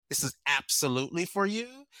this is absolutely for you.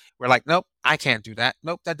 We're like, nope, I can't do that.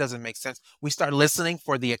 Nope, that doesn't make sense. We start listening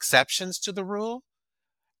for the exceptions to the rule.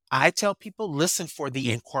 I tell people listen for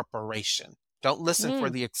the incorporation. Don't listen for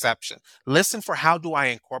Mm. the exception. Listen for how do I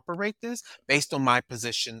incorporate this based on my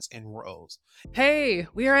positions and roles. Hey,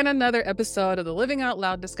 we are in another episode of the Living Out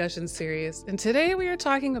Loud discussion series, and today we are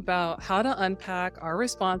talking about how to unpack our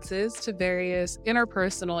responses to various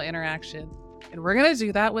interpersonal interactions. And we're going to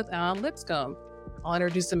do that with Alan Lipscomb. I'll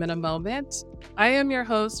introduce him in a moment. I am your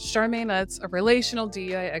host, Charmaine Utz, a relational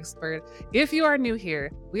DEI expert. If you are new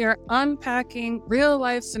here, we are unpacking real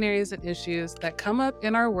life scenarios and issues that come up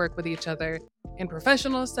in our work with each other in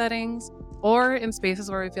professional settings or in spaces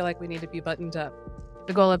where we feel like we need to be buttoned up.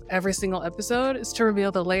 The goal of every single episode is to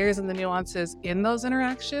reveal the layers and the nuances in those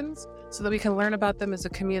interactions so that we can learn about them as a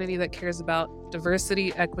community that cares about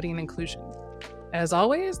diversity, equity, and inclusion. As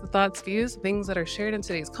always, the thoughts, views, things that are shared in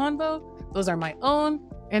today's convo, those are my own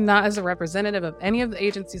and not as a representative of any of the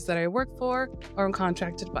agencies that I work for or am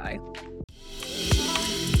contracted by.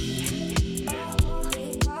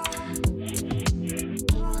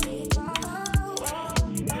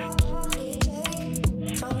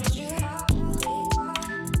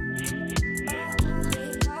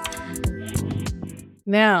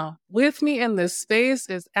 Now, with me in this space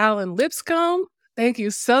is Alan Lipscomb. Thank you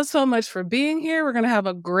so much for being here. We're going to have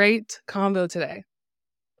a great convo today.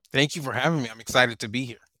 Thank you for having me. I'm excited to be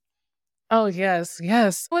here. Oh, yes.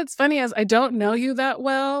 What's funny is I don't know you that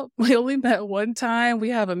well. We only met one time. We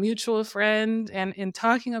have a mutual friend. And in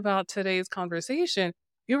talking about today's conversation,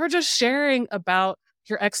 you were just sharing about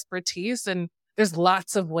your expertise. And there's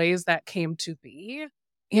lots of ways that came to be.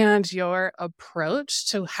 And your approach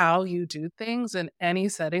to how you do things in any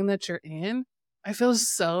setting that you're in, I feel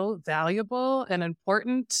so valuable and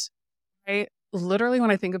important. I literally, when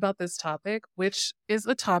I think about this topic, which is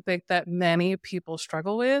a topic that many people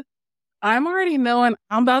struggle with, I'm already knowing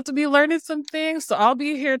I'm about to be learning some things. So I'll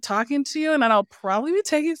be here talking to you and then I'll probably be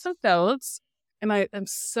taking some notes. And I am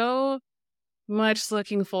so much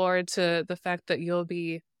looking forward to the fact that you'll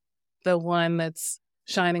be the one that's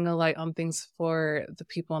shining a light on things for the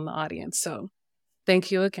people in the audience. So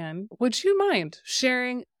thank you again. Would you mind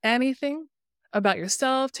sharing anything about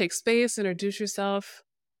yourself? Take space, introduce yourself,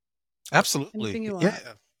 Absolutely. anything you Yeah.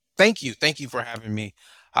 want. Thank you. Thank you for having me.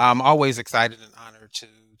 I'm always excited and honored to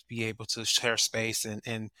be able to share space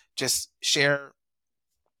and just share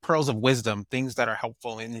pearls of wisdom, things that are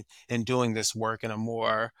helpful in doing this work in a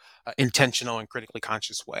more intentional and critically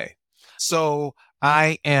conscious way. So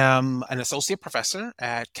I am an associate professor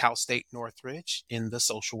at Cal State Northridge in the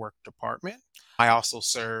social work department. I also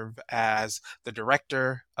serve as the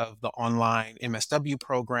director of the online MSW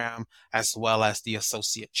program, as well as the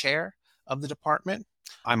associate chair of the department.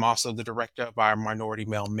 I'm also the director of our minority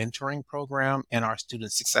male mentoring program and our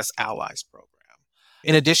student success allies program.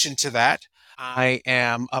 In addition to that, I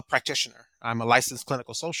am a practitioner. I'm a licensed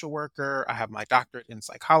clinical social worker. I have my doctorate in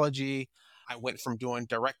psychology. I went from doing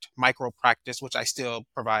direct micro practice, which I still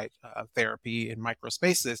provide therapy in micro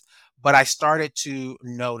spaces, but I started to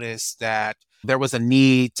notice that there was a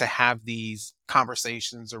need to have these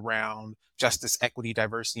conversations around justice, equity,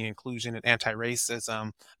 diversity, inclusion, and anti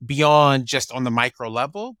racism beyond just on the micro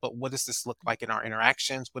level. But what does this look like in our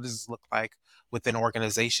interactions? What does this look like within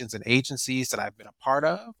organizations and agencies that I've been a part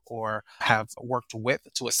of or have worked with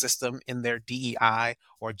to assist them in their DEI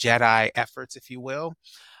or JEDI efforts, if you will?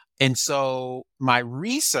 And so my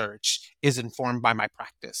research is informed by my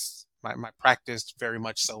practice. My practice very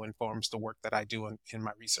much so informs the work that I do in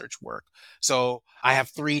my research work. So I have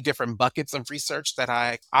three different buckets of research that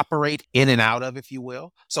I operate in and out of, if you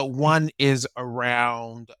will. So one is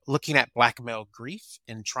around looking at Black male grief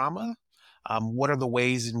and trauma. What are the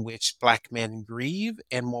ways in which Black men grieve?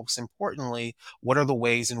 And most importantly, what are the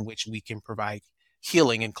ways in which we can provide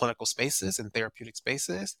healing in clinical spaces and therapeutic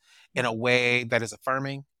spaces in a way that is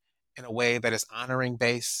affirming, in a way that is honoring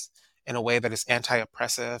based, in a way that is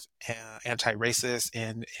anti-oppressive, anti-racist,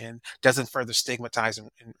 and doesn't further stigmatize and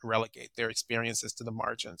relegate their experiences to the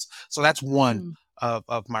margins. So that's one Mm,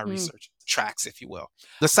 of my mm, research tracks, if you will.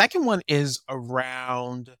 The second one is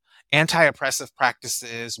around anti-oppressive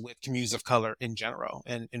practices with communities of color in general,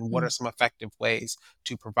 and what are mm. some effective ways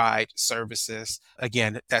to provide services,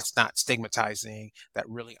 again, that's not stigmatizing, that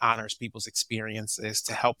really honors people's experiences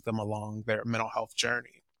to help them along their mental health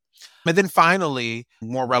journey. And then finally,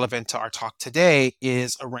 more relevant to our talk today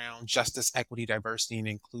is around justice, equity, diversity, and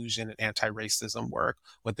inclusion and anti-racism work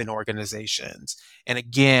within organizations. And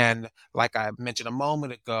again, like I mentioned a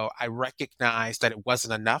moment ago, I recognized that it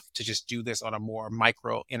wasn't enough to just do this on a more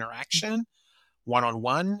micro interaction,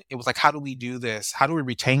 one-on-one. It was like, how do we do this? How do we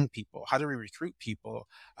retain people? How do we recruit people?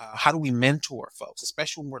 How do we mentor folks,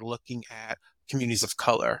 especially when we're looking at communities of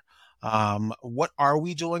color? What are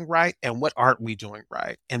we doing right and what aren't we doing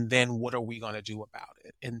right? And then what are we going to do about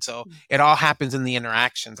it? And so it all happens in the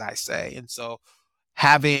interactions, I say. And so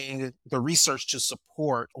having the research to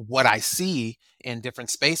support what I see in different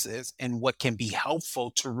spaces and what can be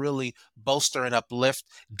helpful to really bolster and uplift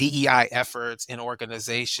DEI efforts in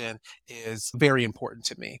organization is very important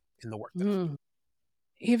to me in the work that I Mm.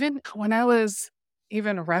 Even when I was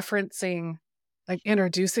even referencing, like,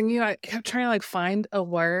 introducing you, I kept trying to, like, find a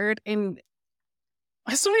word, and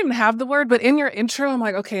I still don't even have the word, but in your intro, I'm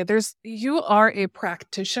like, "Okay, there's you are a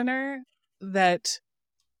practitioner that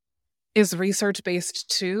is research-based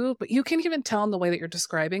too," but you can even tell in the way that you're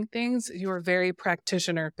describing things, you are very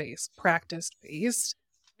practitioner-based, practice-based.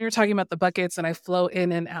 You're talking about the buckets and I flow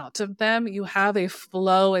in and out of them. You have a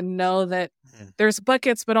flow and know that do. there's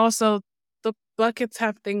buckets, but also the buckets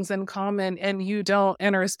have things in common and you don't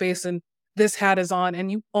enter a space and this hat is on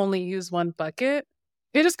and you only use one bucket.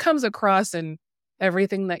 It just comes across in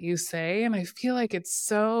everything that you say. And I feel like it's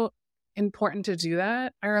so important to do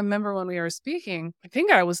that. I remember when we were speaking, I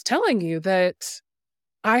think I was telling you that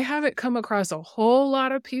I haven't come across a whole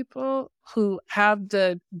lot of people who have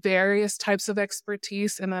the various types of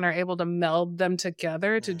expertise and then are able to meld them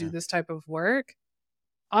together to do Mhm, this type of work.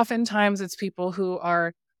 Oftentimes, it's people who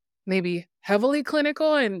are maybe heavily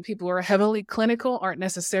clinical, and people who are heavily clinical aren't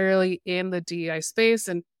necessarily in the DEI space.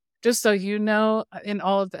 And just so you know, in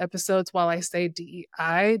all of the episodes, while I say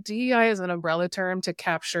DEI is an umbrella term to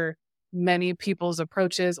capture many people's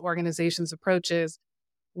approaches, organizations' approaches.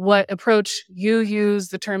 What approach you use,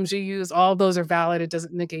 the terms you use, all those are valid. It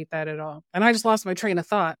doesn't negate that at all. And I just lost my train of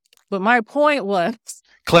thought. But my point was,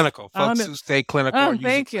 clinical. I don't Folks know. who stay clinical or Oh, use it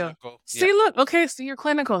thank you. clinical. Yeah. See, look, okay, so you're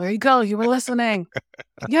clinical. There you go. You were listening.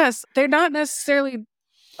 Yes, they're not necessarily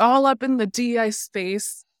all up in the DI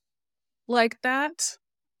space like that.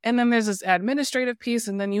 And then there's this administrative piece,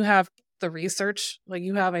 and then you have the research, like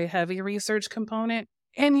you have a heavy research component,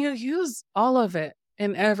 and you use all of it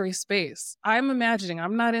in every space. I'm imagining,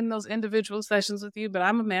 I'm not in those individual sessions with you, but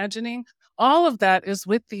I'm imagining all of that is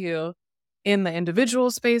with you in the individual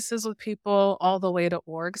spaces with people, all the way to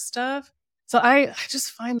org stuff. So I just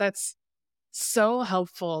find that's so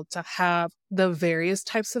helpful to have the various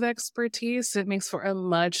types of expertise. It makes for a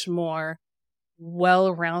much more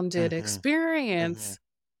well-rounded Mhm, mhm. experience,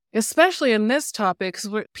 especially in this topic,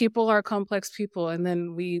 because people are complex people, and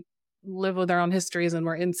then we live with our own histories and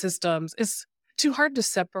we're in systems. It's too hard to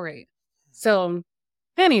separate. So,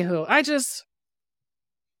 anywho,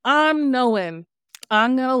 I'm knowing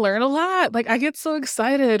I'm gonna learn a lot. Like, I get so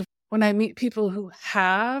excited when I meet people who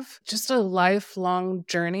have just a lifelong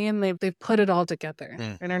journey and they've put it all together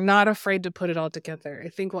Mm, and are not afraid to put it all together. I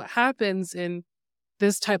think what happens in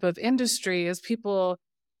this type of industry is people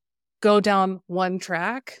go down one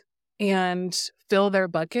track and fill their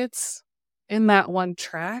buckets in that one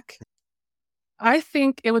track. I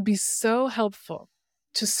think it would be so helpful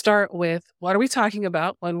to start with what are we talking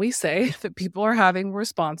about when we say that people are having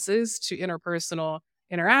responses to interpersonal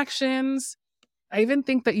interactions. I even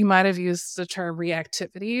think that you might have used the term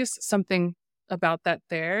reactivities, something about that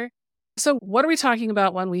there. So, what are we talking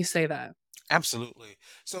about when we say that? absolutely.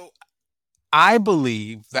 So I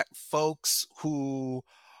believe that folks who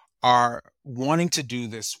are wanting to do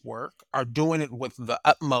this work are doing it with the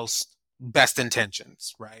utmost best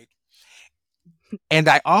intentions, right? And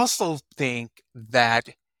I also think that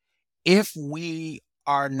if we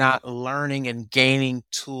are not learning and gaining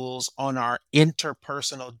tools on our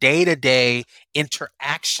interpersonal day-to-day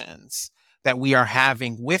interactions that we are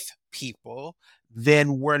having with people,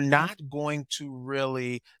 then we're not going to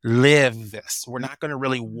really live this. We're not going to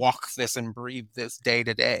really walk this and breathe this day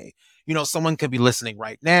to day. You know, someone could be listening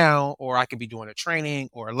right now, or I could be doing a training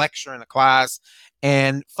or a lecture in a class,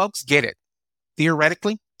 and folks get it.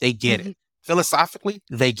 Theoretically, they get it. Mhm. Philosophically,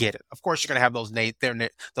 they get it. Of course, you're going to have those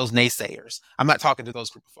naysayers. I'm not talking to those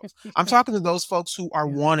group of folks. I'm talking to those folks who are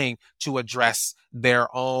Yeah. wanting to address their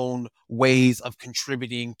own ways of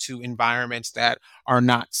contributing to environments that are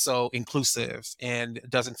not so inclusive and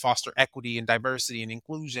doesn't foster equity and diversity and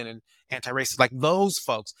inclusion and anti-racist. Like those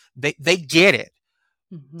folks, they get it.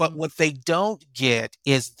 But Mhm. what they don't get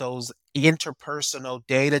is those interpersonal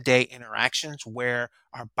day-to-day interactions where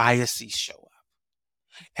our biases show up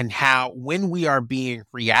and how when we are being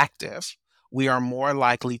reactive, we are more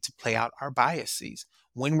likely to play out our biases.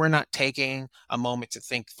 When we're not taking a moment to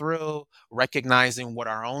think through, recognizing what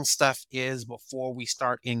our own stuff is before we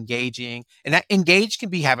start engaging. And that engage can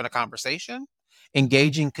be having a conversation. Mhm.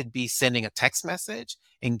 Engaging could be sending a text message.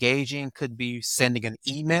 Engaging could be sending an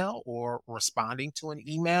email or responding to an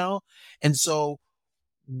email. And so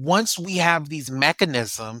once we have these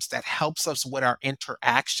mechanisms that helps us with our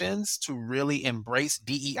interactions to really embrace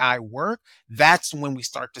DEI work, that's when we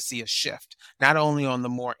start to see a shift, not only on the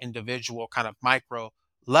more individual kind of micro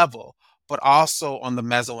level, but also on the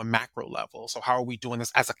meso and macro level. So how are we doing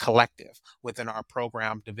this as a collective within our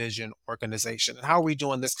program, division, organization? And how are we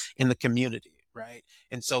doing this in the community, right?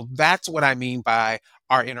 And so that's what I mean by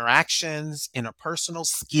our interactions, interpersonal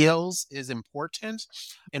skills is important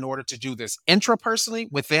in order to do this intrapersonally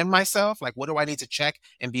within myself. Like, what do I need to check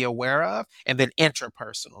and be aware of? And then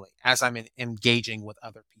interpersonally as I'm engaging with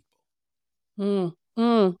other people. Mm,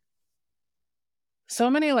 mm. So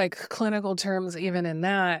many like clinical terms, even in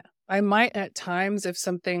that. I might at times, if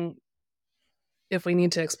we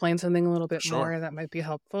need to explain something a little bit Sure. more, that might be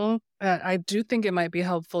helpful. I do think it might be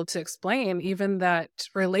helpful to explain even that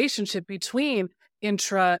relationship between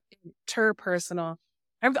interpersonal.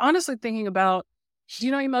 I'm honestly thinking about, do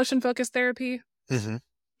you know emotion focused therapy? Hmm.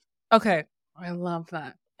 Okay. I love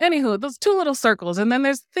that. Anywho, those two little circles, and then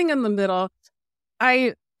there's the thing in the middle.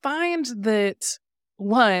 I find that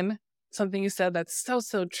one, something you said that's so,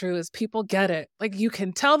 so true is people get it. Like you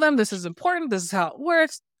can tell them this is important, this is how it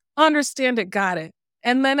works, understand it, got it.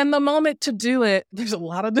 And then in the moment to do it, there's a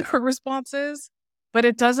lot of different responses, but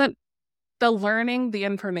it doesn't, the learning, the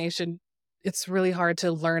information, it's really hard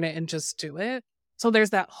to learn it and just do it. So there's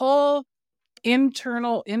that whole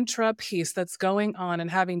internal intra piece that's going on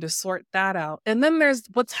and having to sort that out. And then there's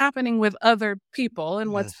what's happening with other people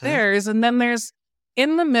and what's Hmm. theirs. And then there's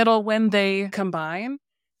in the middle when they combine.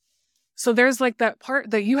 So there's like that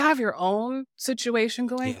part that you have your own situation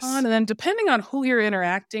going on. Yes. And then depending on who you're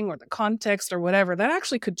interacting or the context or whatever, that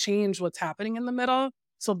actually could change what's happening in the middle.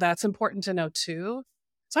 So that's important to know too.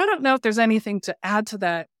 So I don't know if there's anything to add to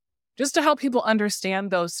that just to help people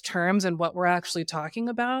understand those terms and what we're actually talking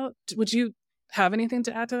about. Would you have anything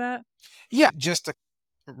to add to that? Yeah. Just to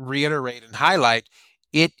reiterate and highlight,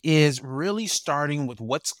 it is really starting with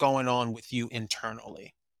what's going on with you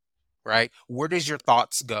internally, right? Where does your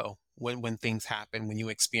thoughts go when things happen, when you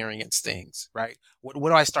experience things, right? What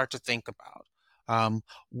do I start to think about?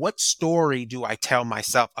 What story do I tell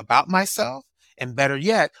myself about myself? And better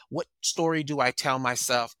yet, what story do I tell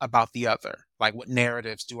myself about the other? Like, what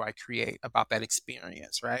narratives do I create about that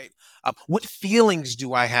experience, right? What feelings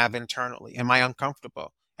do I have internally? Am I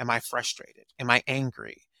uncomfortable? Am I frustrated? Am I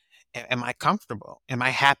angry? Am I comfortable? Am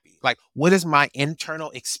I happy? Like, what is my internal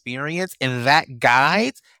experience? And that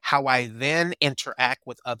guides how I then interact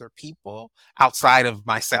with other people outside of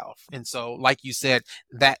myself. And so, like you said,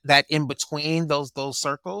 that in between those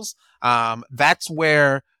circles, that's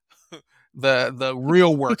where the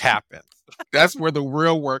real work happens. That's where the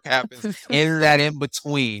real work happens in that in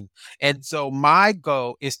between. And so my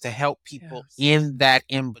goal is to help people Yes. in that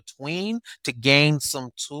in between to gain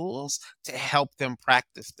some tools to help them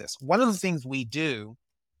practice this. One of the things we do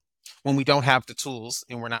when we don't have the tools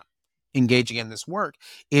and we're not engaging in this work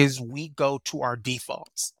is we go to our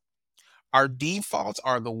defaults. Our defaults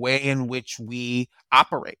are the way in which we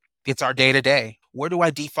operate. It's our day to day. Where do I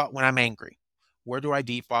default when I'm angry? Where do I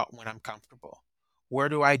default when I'm comfortable? Where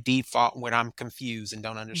do I default when I'm confused and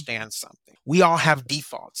don't understand something? We all have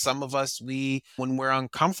defaults. Some of us, when we're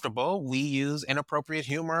uncomfortable, we use inappropriate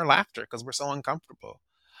humor or laughter because we're so uncomfortable.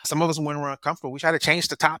 Some of us, when we're uncomfortable, we try to change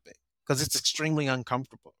the topic because it's extremely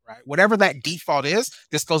uncomfortable, right? Whatever that default is,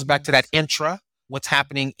 this goes back to that Yes. what's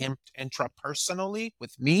happening intrapersonally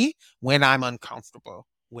with me when I'm uncomfortable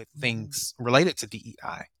with Mhm. things related to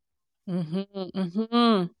DEI. Mhm,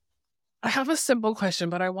 mhm. I have a simple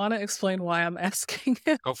question, but I want to explain why I'm asking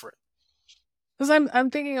it. Go for it. Because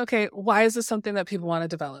I'm thinking, okay, why is this something that people want to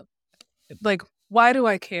develop? Like, why do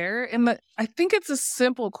I care? And I think it's a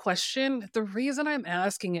simple question. The reason I'm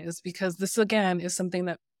asking it is because this again is something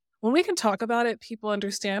that when we can talk about it, people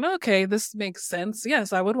understand, okay, this makes sense.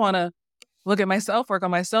 Yes, I would want to look at myself, work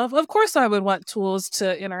on myself. Of course, I would want tools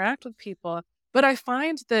to interact with people. But I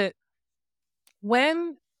find that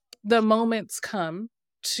when the moments come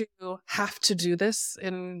to have to do this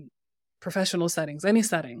in professional settings, any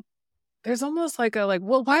setting, there's almost like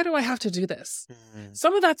well, why do I have to do this? Mm,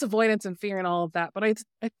 Some of that's avoidance and fear and all of that, but I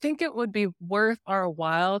think it would be worth our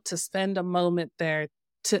while to spend a moment there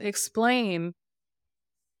to explain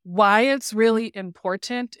why it's really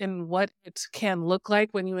important and what it can look like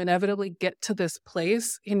when you inevitably get to this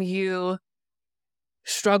place and you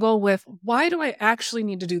struggle with why do I actually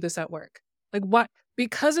need to do this at work? Like what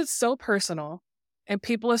because it's so personal and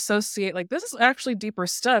people associate like this is actually deeper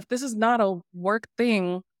stuff. This is not a work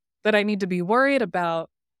thing that I need to be worried about.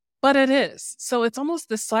 but it is. So it's almost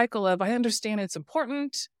this cycle of I understand it's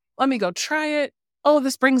important. Let me go try it. Oh,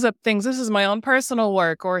 this brings up things. This is my own personal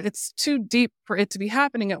work, or it's too deep for it to be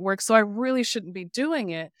happening at work. So I really shouldn't be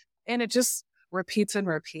doing it. And it just repeats and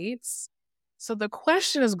repeats. So the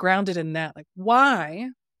question is grounded in that. Like, why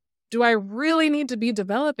do I really need to be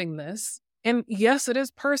developing this? And yes, it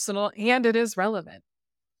is personal and it is relevant.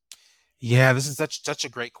 Yeah, this is such a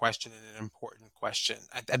great question and an important question.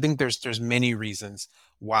 I think there's many reasons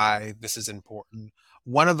why this is important.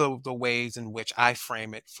 One of the ways in which I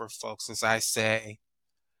frame it for folks is I say,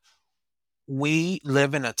 we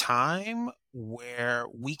live in a time where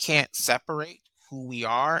we can't separate who we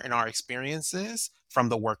are and our experiences from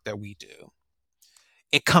the work that we do.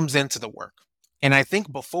 It comes into the work. And I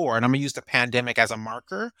think before, and I'm gonna use the pandemic as a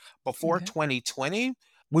marker, before Okay. 2020,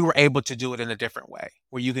 we were able to do it in a different way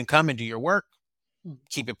where you can come and do your work, Mm,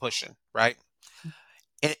 keep it pushing, right? mm,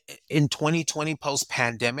 In, in 2020, post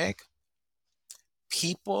pandemic,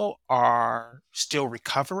 people are still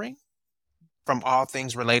recovering from all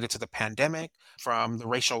things related to the pandemic, from the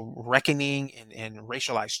racial reckoning and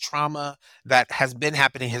racialized trauma that has been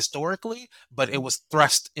happening historically, but it mm, was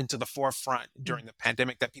thrust into the forefront mm. during the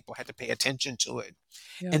pandemic that people had to pay attention to it.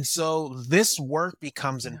 Yeah. And so this work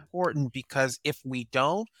becomes Yeah. important because if we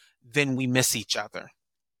don't, then we miss each other.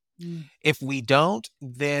 Mm, If we don't,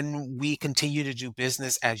 then we continue to do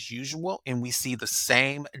business as usual and we see the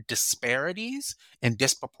same disparities and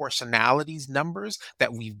disproportionalities numbers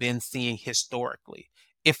that we've been seeing historically.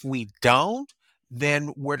 If we don't,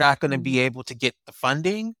 then we're not going to mm, be able to get the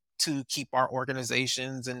funding to keep our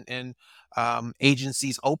organizations and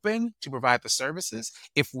agencies open to provide the services.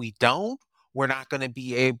 If we don't, we're not going to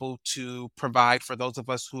be able to provide for those of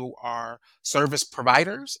us who are service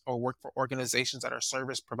providers or work for organizations that are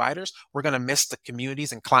service providers. We're going to miss the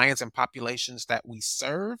communities and clients and populations that we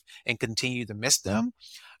serve and continue to miss them.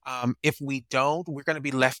 If we don't, we're going to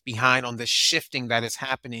be left behind on the shifting that is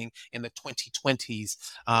happening in the 2020s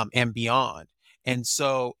and beyond. And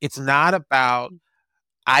so it's not about mm,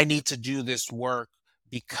 I need to do this work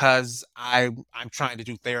because I'm trying to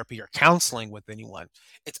do therapy or counseling with anyone.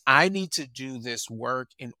 It's I need to do this work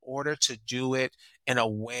in order to do it in a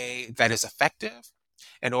way that is effective,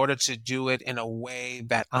 in order to do it in a way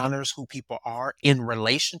that honors who people are in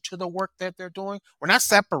relation to the work that they're doing. We're not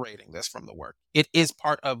separating this from the work. It is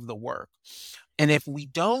part of the work. And if we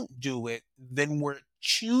don't do it, then we're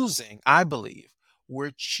choosing, I believe,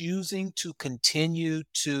 we're choosing to continue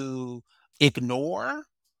to ignore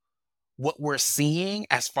what we're seeing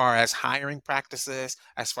as far as hiring practices,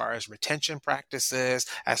 as far as retention practices,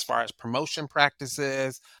 as far as promotion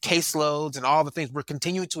practices, caseloads, and all the things. We're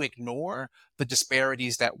continuing to ignore the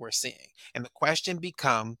disparities that we're seeing. And the question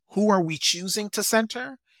becomes, who are we choosing to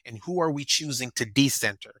center and who are we choosing to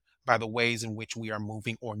decenter by the ways in which we are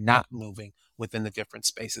moving or not moving within the different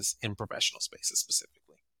spaces in professional spaces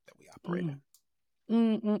specifically that we operate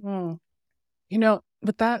in? mm, mm.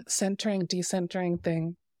 With that centering, decentering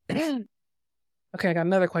thing, okay, I got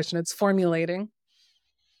another question. It's formulating.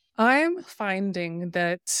 I'm finding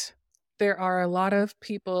that there are a lot of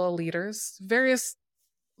people, leaders, various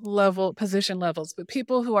position levels, but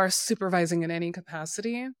people who are supervising in any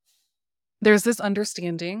capacity. There's this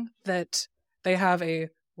understanding that they have a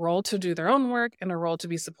role to do their own work and a role to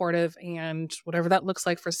be supportive and whatever that looks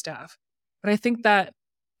like for staff. But I think that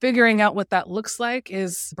figuring out what that looks like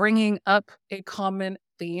is bringing up a common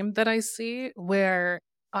theme that I see where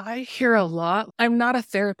I hear a lot. I'm not a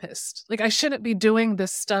therapist. Like, I shouldn't be doing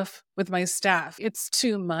this stuff with my staff. It's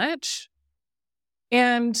too much.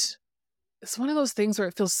 And it's one of those things where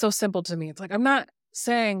it feels so simple to me. It's like, I'm not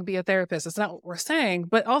saying be a therapist. It's not what we're saying.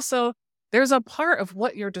 But also, there's a part of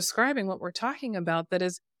what you're describing, what we're talking about, that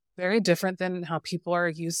is very different than how people are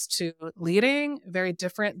used to leading, very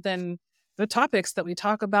different than the topics that we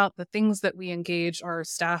talk about, the things that we engage our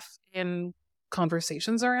staff in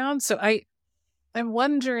conversations around. I'm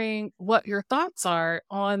wondering what your thoughts are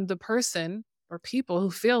on the person or people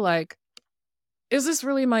who feel like, is this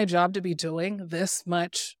really my job to be doing this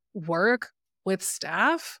much work with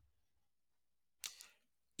staff?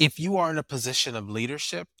 If you are in a position of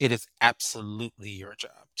leadership, it is absolutely your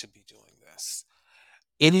job to be doing this.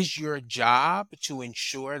 It is your job to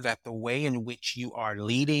ensure that the way in which you are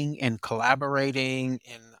leading and collaborating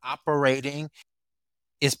and operating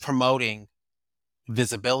is promoting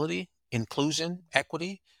visibility, inclusion,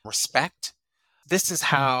 equity, respect. This is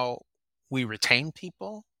how we retain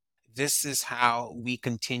people. This is how we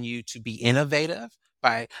continue to be innovative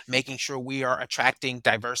by making sure we are attracting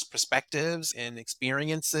diverse perspectives and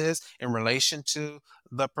experiences in relation to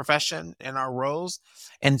the profession and our roles.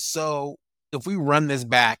 And so if we run this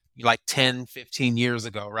back like 10, 15 years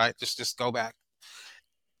ago, right? Just go back.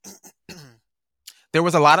 There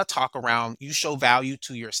was a lot of talk around you show value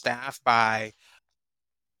to your staff by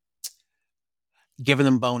giving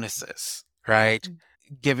them bonuses, right?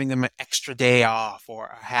 Giving them an extra day off or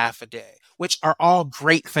a half a day, which are all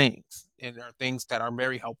great things and are things that are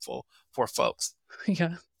very helpful for folks.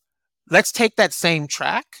 Yeah. Let's take that same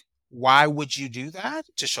track. Why would you do that?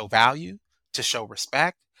 To show value, to show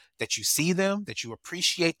respect, that you see them, that you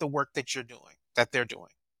appreciate the work that you're doing, that they're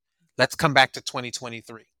doing. Let's come back to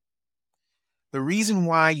 2023. The reason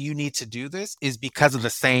why you need to do this is because of the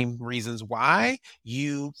same reasons why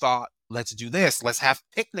you thought, let's do this. Let's have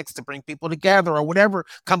picnics to bring people together or whatever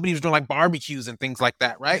companies are doing, like barbecues and things like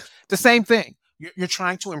that, right? The same thing. You're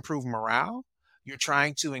trying to improve morale. You're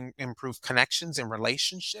trying to improve connections and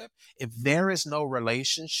relationship. If there is no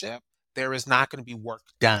relationship, there is not going to be work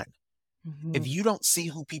done. If Mhm. you don't see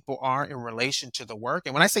who people are in relation to the work,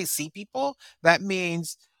 and when I say see people, that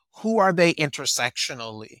means who are they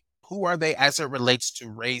intersectionally? Who are they as it relates to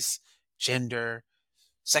race, gender,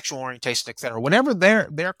 sexual orientation, etc. Whenever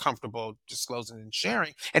they're comfortable disclosing and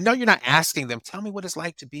sharing, and no, you're not asking them, tell me what it's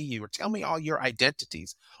like to be you, or tell me all your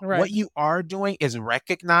identities. Right. What you are doing is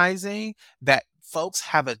recognizing that folks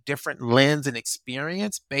have a different lens and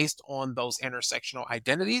experience based on those intersectional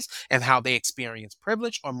identities and how they experience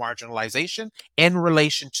privilege or marginalization in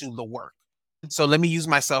relation to the work. So let me use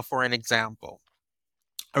myself for an example.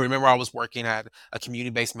 I remember I was working at a community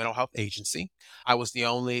based mental health agency. I was the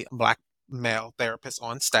only Black male therapist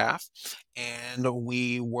on staff, and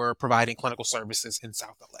we were providing clinical services in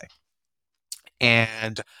South LA.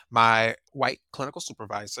 And my white clinical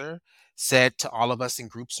supervisor said to all of us in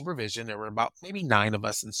group supervision, there were about maybe 9 of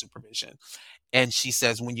us in supervision, and she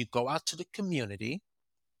says, when you go out to the community,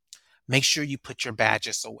 make sure you put your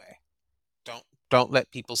badges away. Don't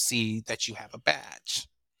let people see that you have a badge.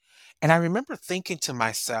 And I remember thinking to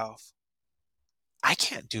myself, I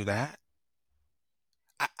can't do that.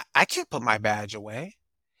 I can't put my badge away.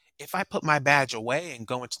 If I put my badge away and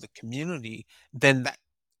go into the community, then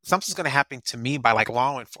something's going to happen to me by like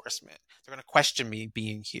law enforcement. They're going to question me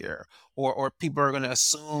being here, or people are going to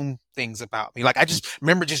assume things about me. Like I just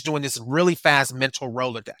remember just doing this really fast mental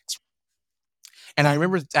Rolodex. And I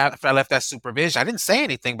remember after I left that supervision, I didn't say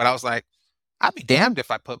anything, but I was like, I'd be damned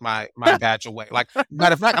if I put my badge away. Like,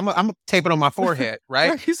 matter of fact, I'm gonna tape it on my forehead,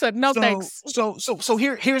 right? Right. You said, "No, So thanks."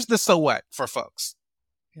 here's the so what for folks.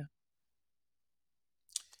 Yeah.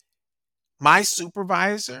 My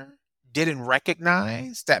supervisor didn't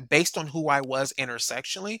recognize that based on who I was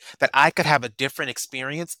intersectionally, that I could have a different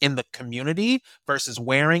experience in the community versus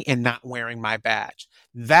wearing and not wearing my badge.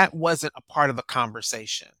 That wasn't a part of the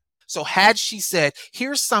conversation. So had she said,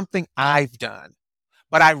 here's something I've done,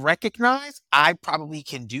 but I recognize I probably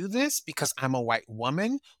can do this because I'm a white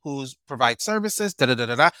woman who's provides services, da da da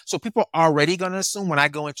da da. So people are already going to assume when I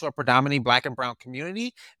go into a predominantly Black and brown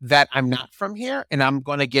community that I'm not from here and I'm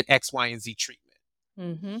going to get X, Y, and Z treatment.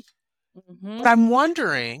 Mhm. But Mhm. I'm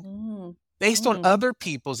wondering, Mm. based on Mm. other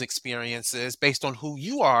people's experiences, based on who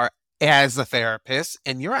you are as a therapist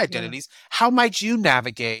and your Yeah. identities, how might you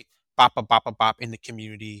navigate bop, bop, bop, bop, bop in the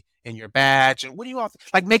community in your badge? And what do you all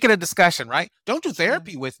like? Make it a discussion, right? Don't do Yeah.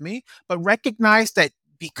 therapy with me, but recognize that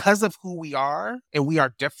because of who we are and we are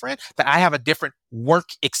different, that I have a different work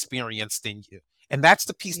experience than you. And that's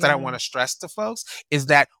the piece that I want Yeah. to stress to folks is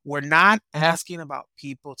that we're not asking about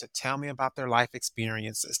people to tell me about their life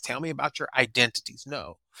experiences, tell me about your identities.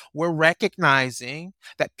 No, we're recognizing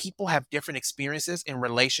that people have different experiences in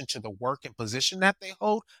relation to the work and position that they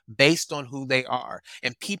hold based on who they are.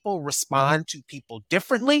 And people respond to people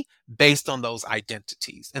differently based on those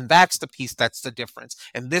identities. And that's the piece that's the difference.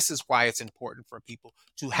 And this is why it's important for people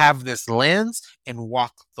to have this lens and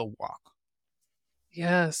walk the walk.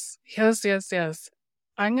 Yes. Yes, yes, yes.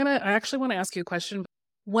 I actually wanna ask you a question.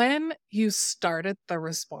 When you started the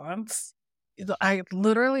response, I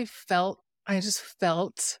literally I just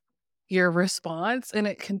felt your response, and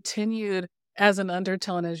it continued as an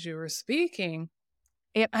undertone as you were speaking.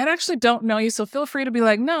 And I actually don't know you, so feel free to be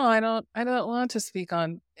like, "No, I don't want to speak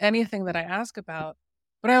on anything that I ask about."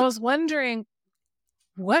 But I was wondering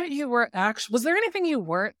what you were actually was there anything you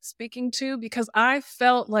weren't speaking to? Because I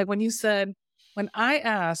felt like when I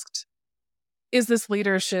asked, "Is this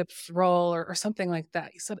leadership's role?" Or something like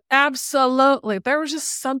that, you said, "Absolutely." There was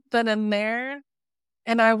just something in there,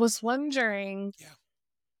 and I was wondering, Yeah.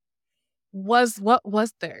 what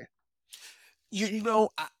was there?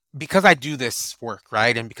 Because I do this work,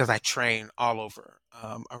 right? And because I train all over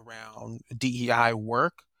around DEI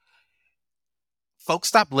work, folks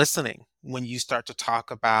stop listening when you start to talk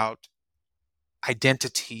about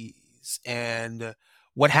identities is. And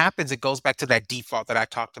what happens, it goes back to that default that I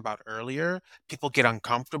talked about earlier. People get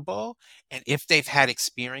uncomfortable. And if they've had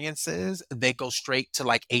experiences, they go straight to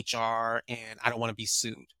like HR and I don't want to be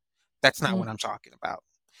sued. That's not Mm, what I'm talking about.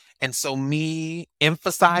 And so, me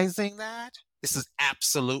emphasizing that this is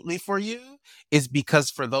absolutely for you is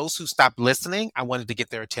because for those who stopped listening, I wanted to get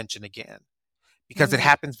their attention again because it mm,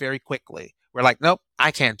 happens very quickly. We're like, nope,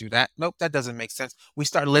 I can't do that. Nope, that doesn't make sense. We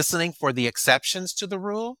start listening for the exceptions to the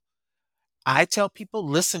rule. I tell people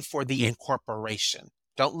listen for the incorporation.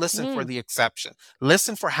 Don't listen for mm. the exception.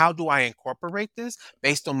 Listen for how do I incorporate this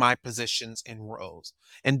based on my positions and roles.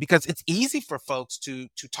 And because it's easy for folks to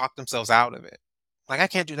talk themselves out of it. Like I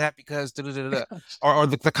can't do that because da, da, da, da. Or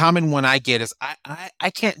the common one I get is I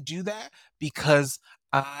can't do that because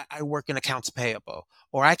I work in accounts payable.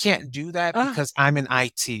 Or I can't do that Ah, because I'm in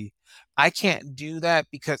IT. I can't do that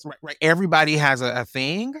because right, everybody has a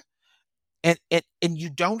thing and you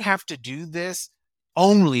don't have to do this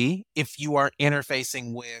only if you are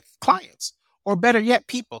interfacing with clients or better yet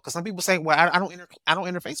people because some people say well I don't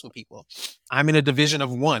interface with people. I'm in a division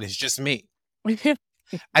of one. It's just me.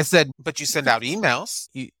 I said but you send out emails,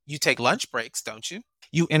 you take lunch breaks, don't you?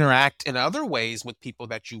 You interact in other ways with people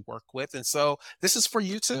that you work with, and so this is for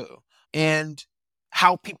you too. And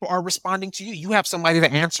how people are responding to you, you have somebody to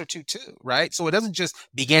answer to too, right? So it doesn't just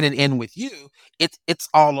begin and end with you. It's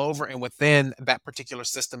all over and within that particular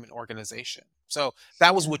system and organization. So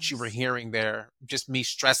that was what you were yes. hearing there, just me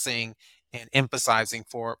stressing and emphasizing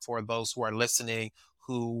for those who are listening,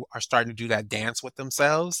 who are starting to do that dance with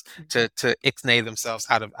themselves Mhm. to ixnay themselves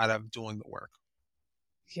out of doing the work.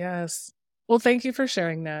 Yes. Well, thank you for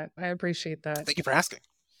sharing that. I appreciate that. Thank you for asking.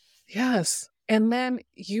 Yes. And then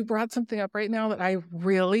you brought something up right now that I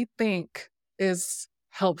really think is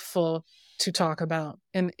helpful to talk about.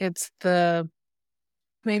 And it's the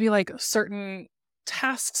maybe like certain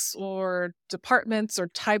tasks or departments or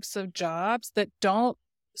types of jobs that don't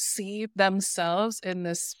see themselves in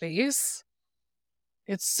this space.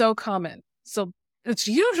 It's so common. So it's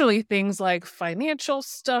usually things like financial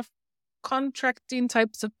stuff, contracting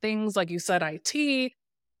types of things, like you said, IT.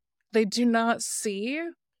 They do not see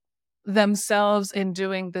themselves in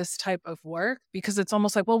doing this type of work because it's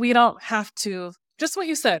almost like, well, we don't have to, just what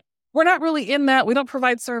you said. We're not really in that. We don't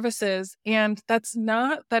provide services. And that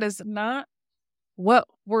is not what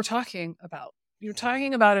we're talking about. You're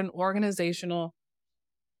talking about an organizational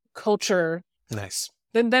culture, Nice.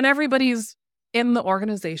 then everybody's in the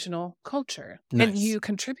organizational culture and Nice. you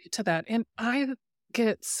contribute to that. And I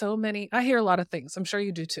hear a lot of things. I'm sure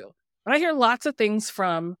you do too. But I hear lots of things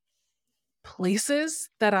from places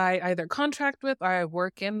that I either contract with or I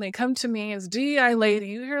work in. They come to me as DEI lady.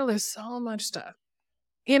 You hear there's so much stuff.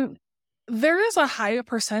 And there is a higher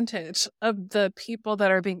percentage of the people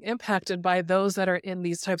that are being impacted by those that are in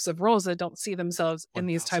these types of roles that don't see themselves in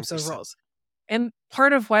these types of 1000%. roles. And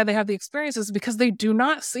part of why they have the experience is because they do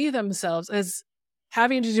not see themselves as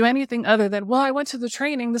having to do anything other than, well, I went to the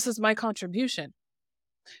training. This is my contribution.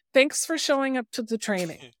 Thanks for showing up to the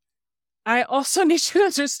training. I also need you to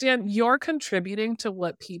understand you're contributing to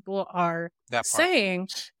what people are That part. saying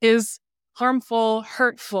is harmful,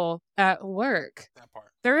 hurtful at work. That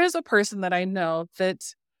part. There is a person that I know that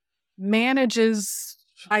manages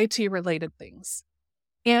IT related things.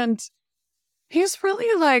 And he's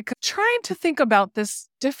really like trying to think about this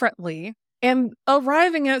differently and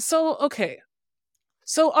arriving at okay,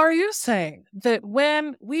 so are you saying that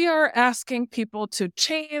when we are asking people to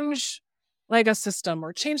change like a system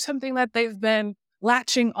or change something that they've been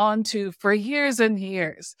latching onto for years and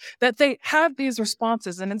years, that they have these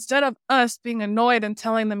responses and instead of us being annoyed and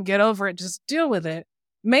telling them get over it, just deal with it,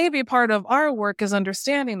 maybe part of our work is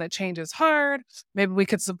understanding that change is hard. Maybe we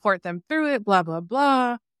could support them through it, blah, blah,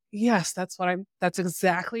 blah. Yes, that's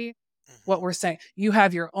exactly what Mhm. we're saying. You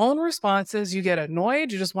have your own responses. You get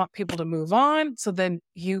annoyed. You just want people to move on. So then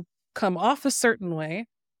you come off a certain way.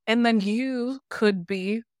 And then you could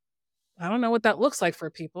be, I don't know what that looks like for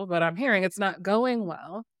people, but I'm hearing it's not going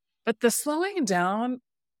well. But the slowing down,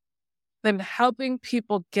 then helping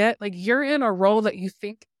people get like you're in a role that you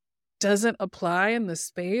think doesn't apply in the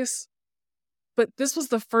space. But this was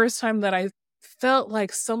the first time that I felt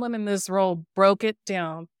like someone in this role broke it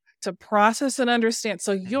down to process and understand.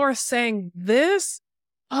 So Mhm. you're saying this?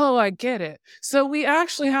 Oh, I get it. So we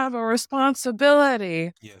actually have a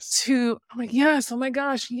responsibility Yes. to, I'm like, yes, oh my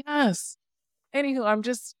gosh, yes. Anywho, I'm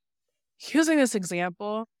just using this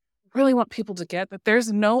example. Really want people to get that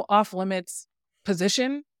there's no off limits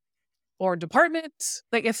position or department.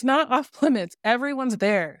 Like it's not off limits. Everyone's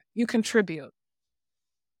there. You contribute.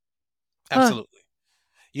 Huh. Absolutely.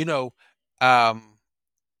 You know, um,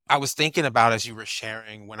 I was thinking about as you were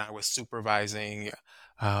sharing when I was supervising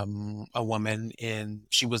a woman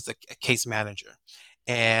she was a case manager,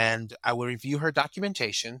 and I would review her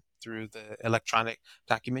documentation through the electronic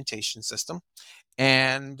documentation system,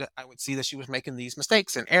 and I would see that she was making these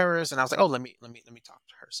mistakes and errors, and I was like, "Oh, let me talk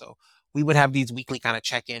to her." So we would have these weekly kind of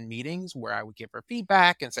check-in meetings where I would give her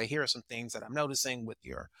feedback and say, "Here are some things that I'm noticing with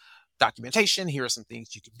your documentation. Here are some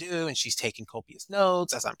things you can do." And she's taking copious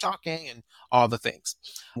notes as I'm talking and all the things.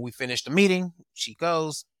 We finished the meeting. She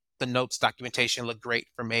goes. The notes documentation looked great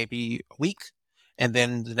for maybe a week, and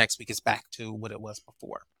then the next week is back to what it was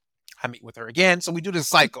before. I meet with her again. So we do this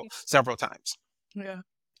cycle several times. Yeah.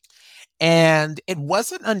 And it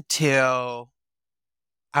wasn't until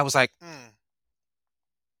I was like,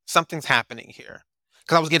 something's happening here.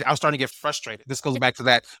 Because I was starting to get frustrated. This goes back to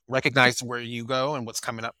that recognize where you go and what's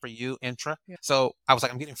coming up for you, intra. Yeah. So I was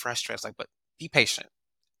like, I'm getting frustrated. It's like, but be patient,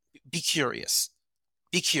 be curious,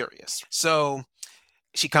 be curious. So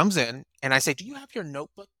she comes in and I say, do you have your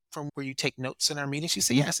notebook from where you take notes in our meeting? She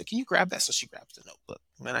said, yeah. I said, can you grab that? So she grabs the notebook.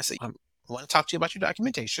 And I said, I want to talk to you about your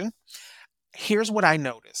documentation. Here's what I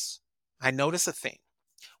notice. I notice a thing.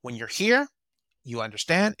 When you're here, you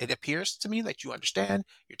understand. It appears to me that you understand.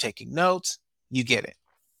 You're taking notes. You get it.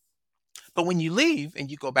 But when you leave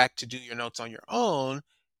and you go back to do your notes on your own,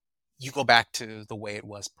 you go back to the way it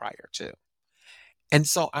was prior to. And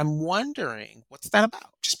so I'm wondering, what's that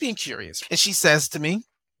about? Just being curious. And she says to me,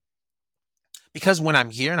 because when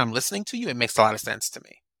I'm here and I'm listening to you, it makes a lot of sense to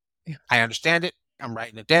me. Yeah. I understand it. I'm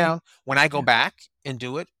writing it down. When I go Yeah. back and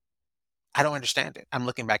do it, I don't understand it. I'm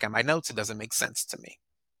looking back at my notes. It doesn't make sense to me.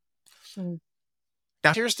 Mm.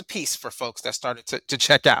 Now, here's the piece for folks that started to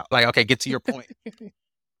check out. Like, okay, get to your point.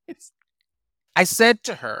 It's I said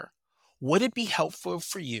to her, would it be helpful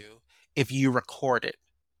for you if you recorded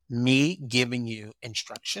me giving you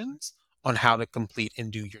instructions on how to complete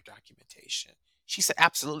and do your documentation? She said,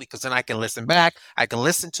 absolutely, because then I can listen back, I can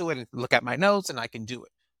listen to it and look at my notes and I can do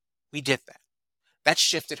it. We did that. That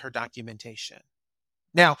shifted her documentation.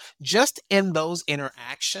 Now, just in those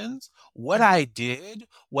interactions, what yeah. I did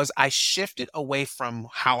was I shifted away from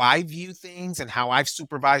how I view things and how I've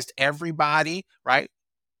supervised everybody, right?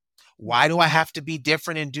 Why do I have to be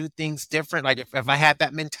different and do things different? Like if I had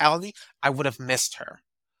that mentality, I would have missed her.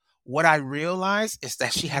 What I realized is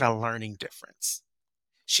that she had a learning difference.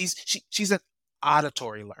 She's an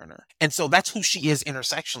auditory learner. And so that's who she is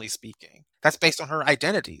intersectionally speaking. That's based on her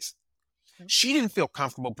identities. She didn't feel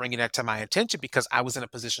comfortable bringing that to my attention because I was in a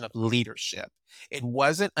position of leadership. It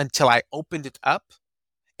wasn't until I opened it up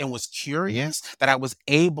and was curious that I was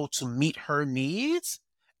able to meet her needs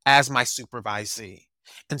as my supervisee.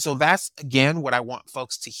 And so that's again what I want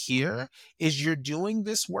folks to hear is you're doing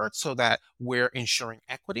this work so that we're ensuring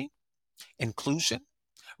equity, inclusion,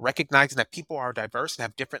 recognizing that people are diverse and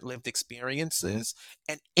have different lived experiences.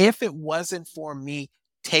 And if it wasn't for me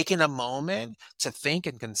taking a moment to think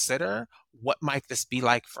and consider what might this be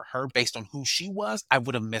like for her based on who she was, I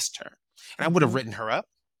would have missed her. And I would have Mhm. written her up.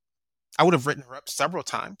 I would have written her up several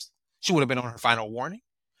times. She would have been on her final warning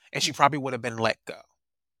and she probably would have been let go.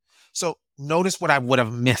 So notice what I would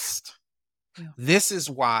have missed. Yeah. This is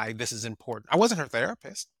why this is important. I wasn't her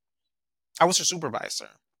therapist. I was her supervisor.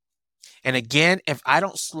 And again, if I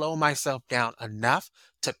don't slow myself down enough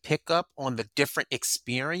to pick up on the different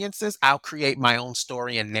experiences, I'll create my own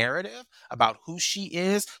story and narrative about who she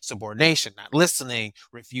is, subordination, not listening,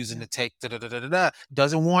 refusing Yeah. to take da da da da da, da,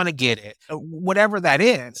 doesn't want to get it, whatever that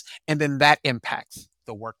is. And then that impacts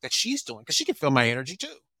the work that she's doing because she can feel my energy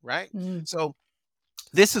too, right? Mm. So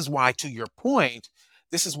this is why, to your point,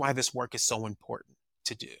 this is why this work is so important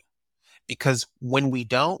to do. Because when we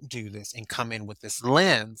don't do this and come in with this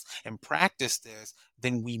lens and practice this,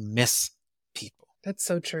 then we miss people. That's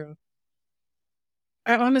so true.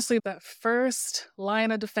 I honestly, that first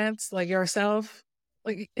line of defense, like yourself,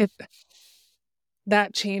 like if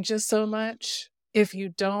that changes so much, if you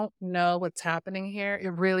don't know what's happening here, it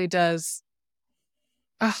really does.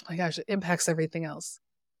 Oh my gosh, it impacts everything else.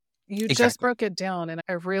 You just Exactly. broke it down, and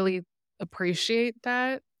I really appreciate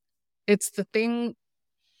that. It's the thing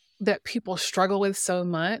that people struggle with so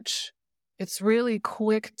much. It's really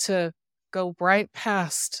quick to go right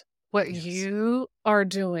past what Yes. you are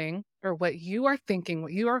doing or what you are thinking,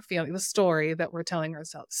 what you are feeling, the story that we're telling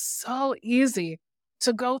ourselves. So easy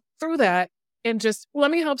to go through that and just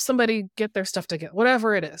let me help somebody get their stuff together,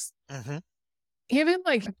 whatever it is. Hmm. Even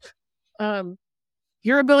like um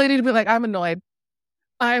your ability to be like, I'm annoyed.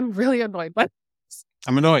 I'm really annoyed, but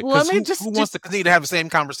I'm annoyed let because me who just do wants to continue to have the same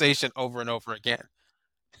conversation over and over again?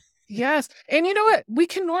 yes. And you know what? We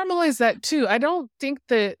can normalize that too. I don't think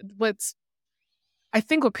that what's I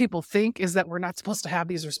think what people think is that we're not supposed to have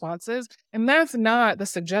these responses, and that's not the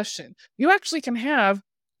suggestion. You actually can have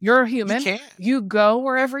you're You human. can. You go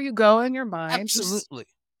wherever you go in your mind. Just Absolutely.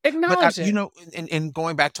 But, acknowledge you it. know, in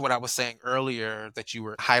going back to what I was saying earlier that you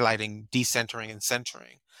were highlighting decentering and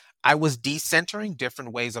centering, I was decentering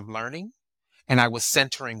different ways of learning, and I was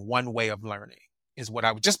centering one way of learning is what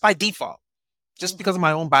I would just by default, just because of Mhm.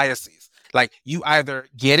 my own biases. Like you either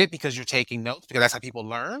get it because you're taking notes because that's how people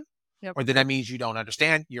learn, Yep. or then that means you don't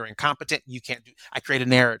understand, you're incompetent, you can't do. I create a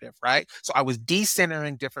narrative, right? So I was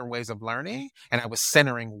decentering different ways of learning, and I was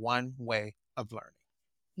centering one way of learning.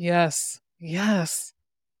 Yes. Yes.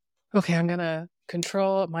 Okay, I'm gonna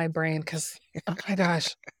control my brain because oh my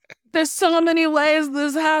gosh, there's so many ways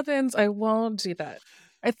this happens. I won't do that.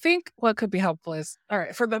 I think what could be helpful is all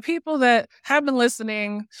right, for the people that have been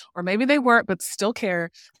listening, or maybe they weren't, but still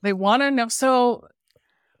care, they want to know. So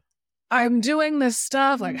I'm doing this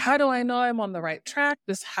stuff. Like, how do I know I'm on the right track?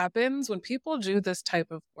 This happens when people do this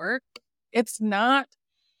type of work. It's not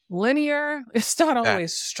linear, it's not That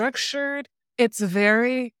always structured. It's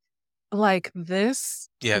very like this.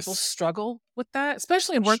 People yes, struggle with that,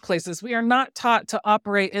 especially in workplaces. We are not taught to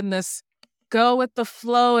operate in this go with the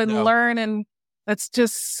flow and no. learn. And that's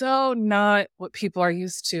just so not what people are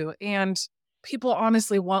used to. And people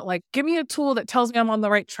honestly want, like, give me a tool that tells me I'm on the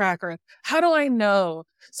right track, or how do I know?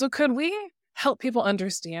 So, could we help people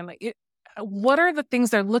understand, like, what are the things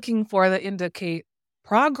they're looking for that indicate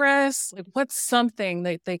progress? Like, what's something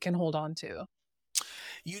that they can hold on to?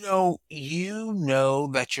 You know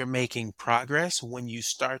that you're making progress when you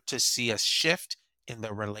start to see a shift in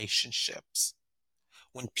the relationships.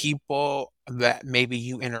 When people that maybe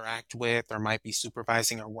you interact with or might be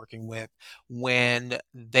supervising or working with, when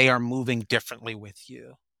they are moving differently with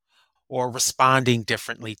you or responding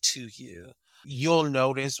differently to you. You'll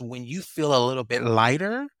notice when you feel a little bit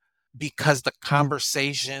lighter because the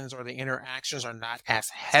conversations or the interactions are not as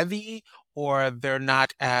heavy or they're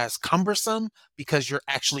not as cumbersome because you're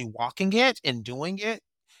actually walking it and doing it.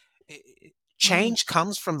 Mm, Change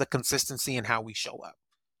comes from the consistency in how we show up.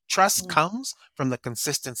 Trust mm, comes from the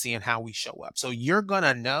consistency in how we show up. So you're going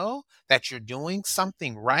to know that you're doing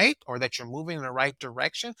something right or that you're moving in the right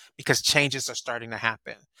direction because changes are starting to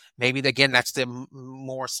happen. Maybe again, that's the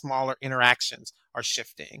more smaller interactions are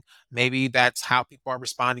shifting. Maybe that's how people are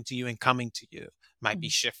responding to you and coming to you might be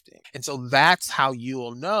mm, shifting. And so that's how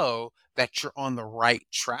you'll know that you're on the right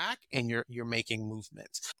track and you're making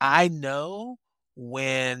movements. I know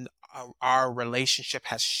when our relationship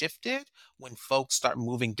has shifted when folks start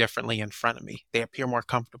moving differently in front of me. They appear more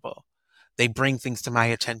comfortable. They bring things to my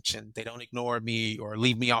attention. They don't ignore me or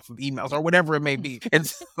leave me off of emails or whatever it may mm. be. And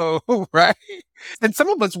so, right? And some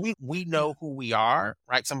of us, we Yeah, know who we are,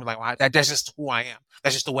 right? Some are like, well, that's just who I am.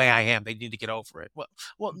 That's just the way I am. They need to get over it.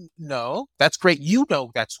 Well, no, that's great. You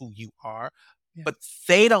know that's who you are, yeah, but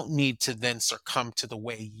they don't need to then succumb to the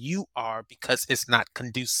way you are because it's not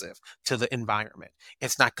conducive to the environment.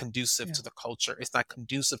 It's not conducive yeah. to the culture. It's not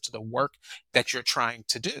conducive to the work that you're trying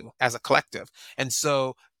to do as a collective. And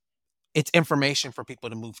so it's information for people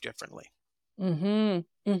to move differently. Mhm,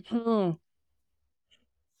 mhm.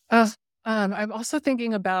 Uh, I'm also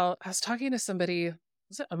thinking about I was talking to somebody,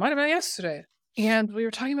 it might have been yesterday, and we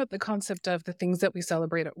were talking about the concept of the things that we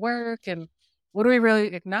celebrate at work and what do we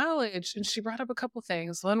really acknowledge? And she brought up a couple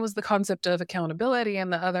things. One was the concept of accountability,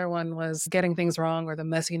 and the other one was getting things wrong or the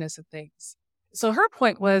messiness of things. So her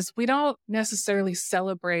point was we don't necessarily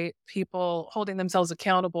celebrate people holding themselves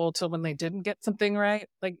accountable to when they didn't get something right.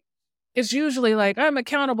 Like it's usually like I'm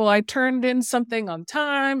accountable. I turned in something on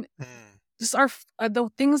time. Mm. Just the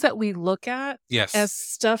things that we look at as Yes.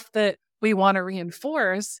 stuff that we wanna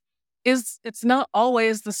reinforce is it's not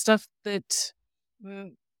always the stuff that,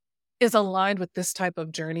 mm, is aligned with this type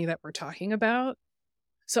of journey that we're talking about.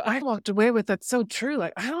 So I walked away with that's so true,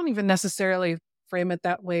 like, I don't even necessarily frame it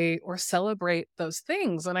that way or celebrate those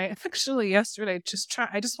things, and I actually yesterday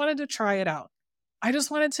I just wanted to try it out. I just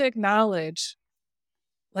wanted to acknowledge,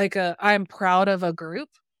 like, I'm proud of a group.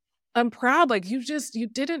 I'm proud, like, you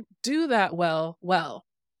didn't do that well.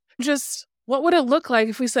 Just what would it look like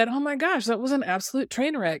if we said, "Oh my gosh, that was an absolute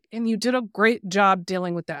train wreck, and you did a great job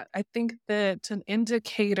dealing with that." I think that an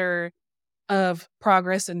indicator of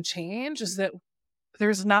progress and change is that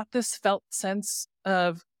there's not this felt sense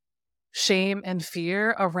of shame and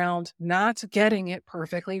fear around not getting it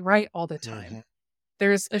perfectly right all the time. Hmm.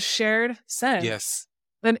 There's a shared sense, Yes.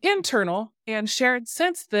 an internal and shared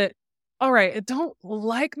sense that, all right, I don't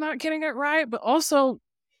like not getting it right, but also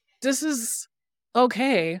this is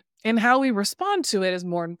okay. And how we respond to it is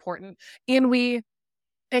more important. And we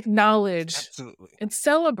acknowledge Absolutely. and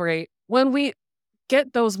celebrate when we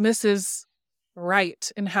get those misses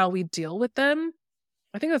right in how we deal with them.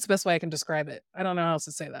 I think that's the best way I can describe it. I don't know how else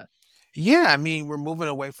to say that. Yeah, I mean, we're moving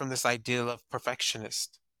away from this ideal of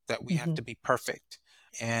perfectionist, that we have Mhm. to be perfect.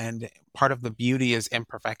 And part of the beauty is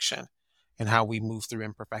imperfection and how we move through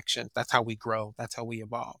imperfection. That's how we grow. That's how we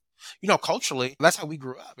evolve. Culturally, that's how we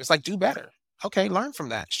grew up. It's like, do better. Okay, learn from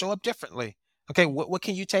that. Show up differently. Okay, what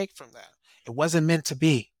can you take from that? It wasn't meant to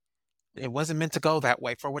be. It wasn't meant to go that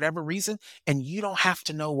way for whatever reason, and you don't have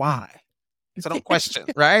to know why. So don't question,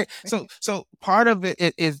 right? So part of it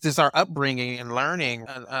is this our upbringing and learning,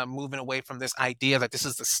 moving away from this idea that this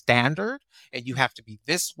is the standard and you have to be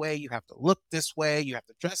this way, you have to look this way, you have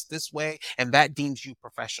to dress this way, and that deems you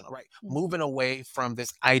professional, right? Mhm. Moving away from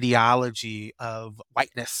this ideology of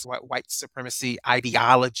whiteness, white supremacy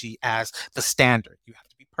ideology as the standard. You have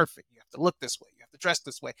to be perfect. You have to look this way. You have to dress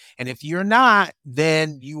this way. And if you're not,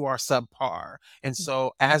 then you are subpar. And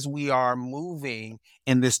so as we are moving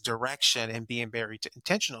in this direction and being very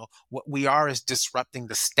intentional, what we are is disrupting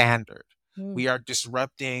the standard. Mm. We are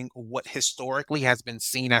disrupting what historically has been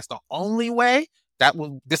seen as the only way.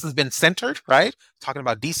 This has been centered, right? Talking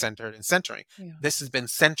about decentered and centering. Yeah. This has been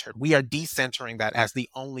centered. We are decentering that as the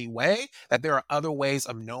only way, that there are other ways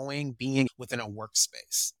of knowing, being within a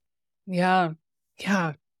workspace. Yeah.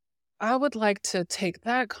 Yeah. I would like to take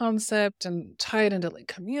that concept and tie it into like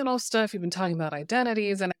communal stuff. You've been talking about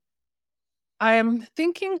identities, and I'm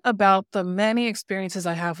thinking about the many experiences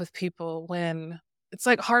I have with people when it's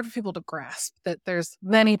like hard for people to grasp that there's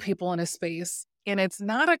many people in a space and it's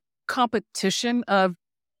not a competition of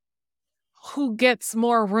who gets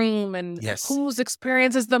more room and Yes. whose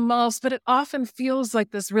experience is the most, but it often feels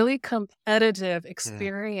like this really competitive Mm,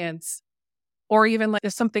 experience. Or even like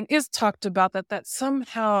if something is talked about, that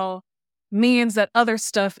somehow means that other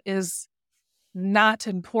stuff is not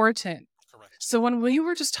important. correct. So when we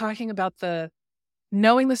were just talking about the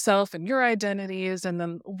knowing the self and your identities, and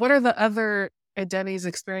then what are the other identities,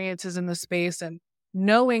 experiences in the space, and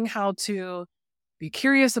knowing how to be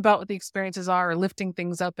curious about what the experiences are, or lifting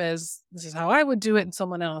things up as this is how I would do it in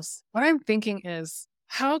someone else. What I'm thinking is,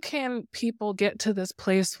 how can people get to this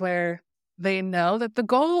place where they know that the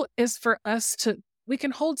goal is for us to, we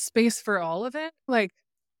can hold space for all of it? Like,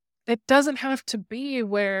 it doesn't have to be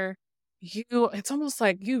where it's almost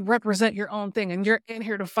like you represent your own thing and you're in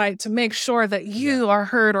here to fight to make sure that Yeah. you are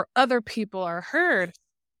heard or other people are heard. Yes.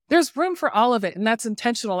 There's room for all of it, and that's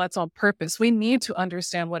intentional, that's on purpose. We need to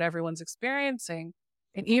understand what everyone's experiencing.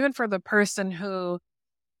 And even for the person who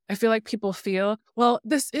I feel like people feel, well,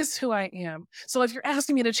 this is who I am. So if you're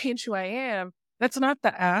asking me to change who I am, that's not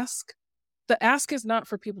the ask. The ask is not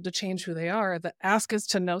for people to change who they are. The ask is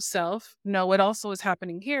to know self, know what also is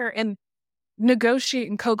happening here, and negotiate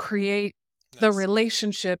and co-create the Nice.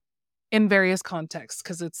 relationship in various contexts,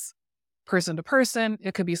 because it's person to person,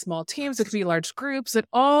 it could be small teams, it could Nice. be large groups, it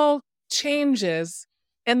all changes.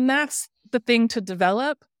 And that's the thing to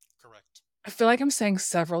develop. Correct. I feel like I'm saying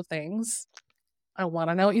several things. I want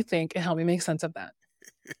to know what you think and help me make sense of that.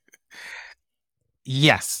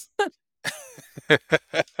 Yes.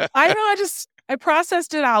 I know I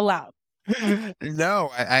processed it out loud. No,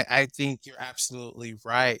 I think you're absolutely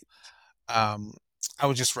right. Um, I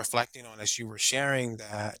was just reflecting on as you were sharing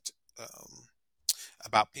that, um,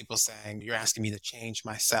 about people saying, "You're asking me to change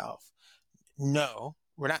myself." No,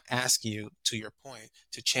 we're not asking you, to your point,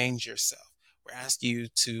 to change yourself. We're asking you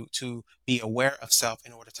to be aware of self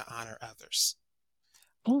in order to honor others,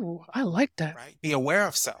 Oh, I like that. right? Be aware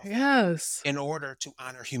of self Yes. in order to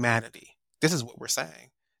honor humanity. This is what we're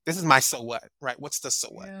saying. This is my so what, right? What's the so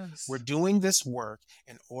what? We're Yes. doing this work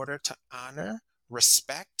in order to honor,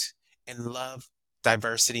 respect, and love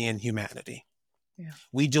diversity and humanity. Yeah.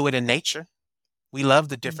 We do it in nature. We love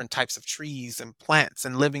the Mm. different types of trees and plants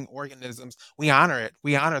and living organisms. We honor it.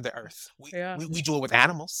 We honor the earth. We, Yeah. we, we do it with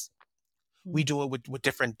animals. We Mm. do it with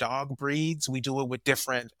different dog breeds. We do it with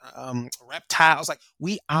different reptiles. Like,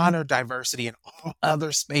 we honor diversity in all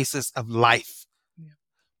other spaces of life. Yeah.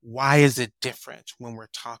 Why is it different when we're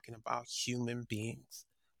talking about human beings?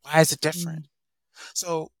 Why is it different? Mm.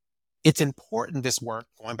 So it's important, this work,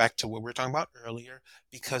 going back to what we were talking about earlier,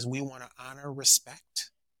 because we want to honor, respect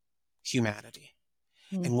humanity.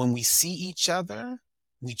 Mm. And when we see each other,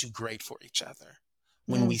 we do great for each other.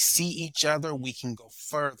 When we Mm. see each other, we can go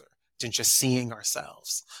further than just seeing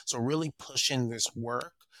ourselves. So really pushing this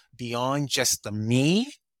work beyond just the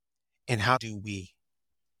me and how do we.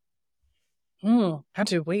 Mm. How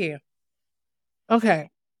do we? Okay.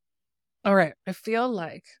 All right. I feel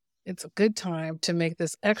like it's a good time to make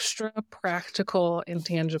this extra practical and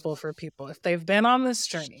tangible for people if they've been on this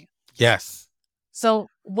journey. Yes. So,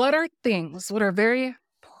 what are things, what are very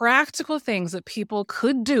practical things that people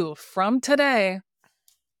could do from today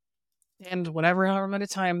and whatever, however many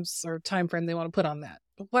times or time frame they want to put on that.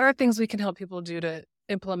 But what are things we can help people do to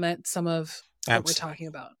implement some of what we're Absolutely. talking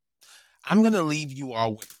about? I'm going to leave you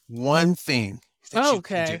all with one thing that Oh, you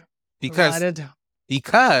can do okay. Write because it down.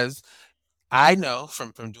 because I know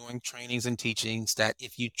from doing trainings and teachings that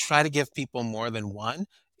if you try to give people more than one,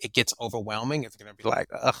 it gets overwhelming. It's going to be like,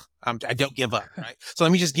 ugh, I don't give up, right? So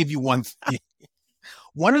let me just give you one thing.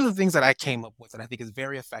 One of the things that I came up with that I think is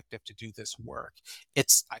very effective to do this work,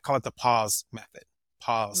 I call it the pause method.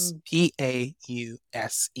 Pause. Mm,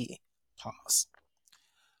 Pause. Pause.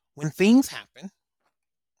 When things happen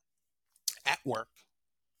at work,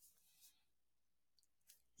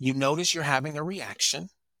 you notice you're having a reaction,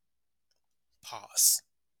 pause.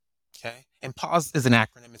 Okay. And pause is an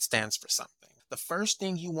acronym, it stands for something. The first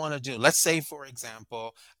thing you want to do, let's say, for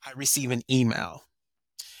example, I receive an email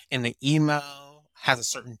and the email has a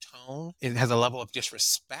certain tone, it has a level of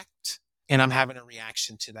disrespect, and I'm having a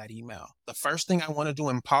reaction to that email. The first thing I want to do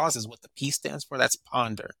in pause is what the P stands for. That's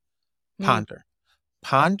ponder. mm, Ponder.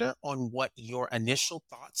 Ponder on what your initial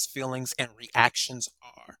thoughts, feelings, and reactions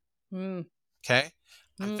are. mm, Okay.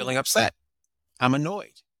 I'm mm. feeling upset. I'm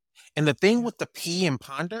annoyed. And the thing Yeah. with the P and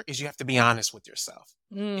ponder is you have to be honest with yourself.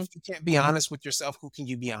 Mm, If you can't be honest with yourself, who can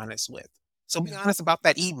you be honest with? So be yeah. honest about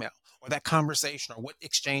that email or that conversation or what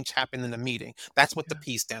exchange happened in the meeting. That's what the Yeah.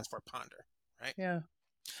 P stands for, ponder, right? Yeah.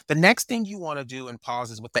 The next thing you want to do in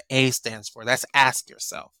pause is what the A stands for. That's ask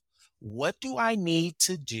yourself, what do I need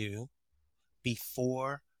to do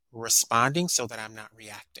before responding so that I'm not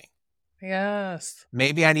reacting? Yes.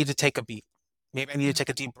 Maybe I need to take a beat. Maybe I need to Yeah. take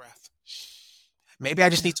a deep breath. Maybe I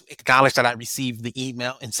just Yeah. need to acknowledge that I received the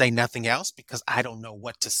email and say nothing else because I don't know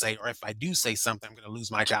what to say. Or if I do say something, I'm going to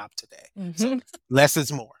lose my job today. So Mhm. less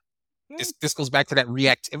is more. This goes back to that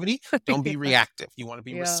reactivity. Don't be Yeah. reactive. You want to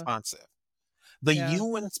be Yeah. responsive. The Yeah.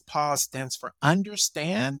 U in pause stands for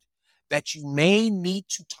understand that you may need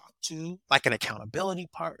to talk to like an accountability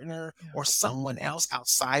partner Yeah. or someone else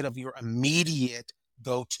outside of your immediate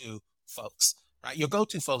go-to folks, right? Your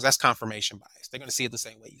go-to folks, that's confirmation bias. They're going to see it the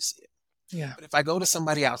same way you see it. Yeah. But if I go to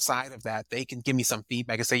somebody outside of that, they can give me some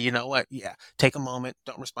feedback and say, you know what? Yeah, take a moment,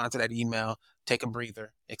 don't respond to that email, take a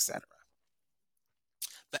breather, etc.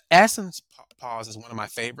 The essence pause is one of my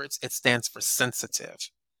favorites. It stands for sensitive.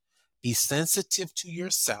 Be sensitive to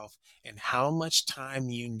yourself and how much time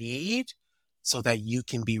you need so that you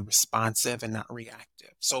can be responsive and not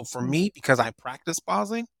reactive. So for Mm, me, because I practice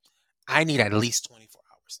pausing, I need at least 24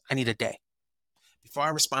 hours. I need a day. Before I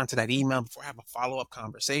respond to that email, before I have a follow up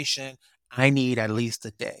conversation, I need at least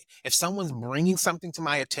a day. If someone's bringing something to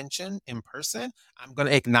my attention in person, I'm going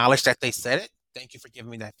to acknowledge that they said it. Thank you for giving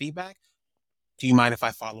me that feedback. Do you mind if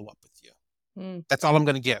I follow up with you? mm. That's all I'm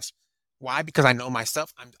going to give. Why? Because I know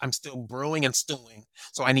myself. I'm still brewing and stewing.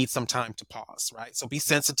 So I need some time to pause, right? So be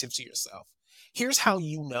sensitive to yourself. Here's how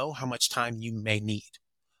you know how much time you may need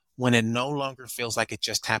when it no longer feels like it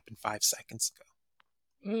just happened 5 seconds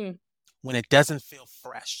ago, Mm. when it doesn't feel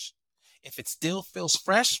fresh. If it still feels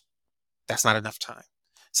fresh, that's not enough time.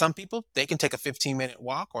 Some people, they can take a 15-minute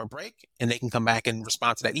walk or a break and they can come back and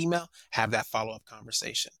respond to that email, have that follow up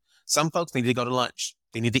conversation. Some folks need to go to lunch.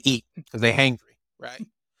 They need to eat because they're hangry, right?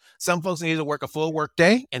 Some folks need to work a full work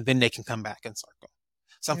day and then they can come back and circle.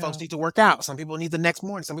 Some folks Yeah. need to work out. Some people need the next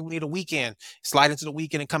morning. Some people need a weekend, slide into the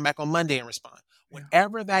weekend and come back on Monday and respond. Yeah.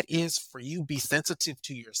 Whatever that is for you, be sensitive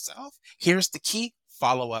to yourself. Here's the key,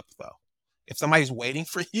 follow up though. If somebody's waiting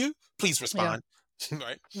for you, please Yeah. respond.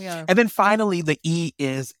 Right. Yeah. And then finally, the E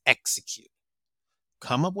is execute.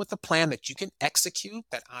 Come up with a plan that you can execute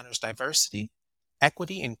that honors diversity,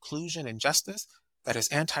 equity, inclusion, and justice, that is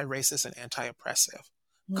anti racist and anti oppressive.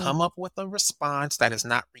 Mm, Come up with a response that is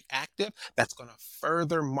not reactive, that's going to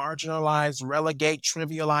further marginalize, relegate,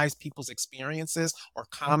 trivialize people's experiences or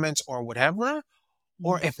comments or whatever.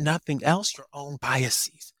 Or mm, if nothing else, your own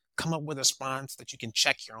biases. Come up with a response that you can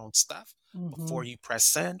check your own stuff before mhm. you press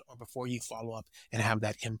send or before you follow up and have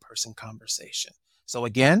that in person conversation. So,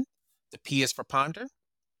 again, the P is for ponder,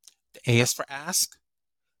 the A is for ask,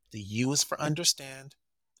 the U is for understand,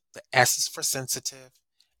 the S is for sensitive,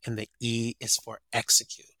 and the E is for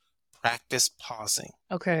execute. Practice pausing.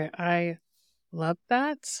 Okay, I love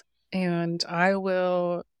that. And I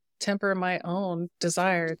will temper my own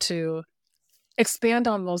desire to expand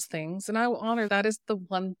on those things. And I will honor that is the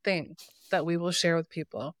one thing that we will share with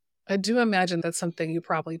people. I do imagine that's something you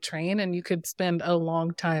probably train and you could spend a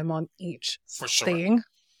long time on each For sure. thing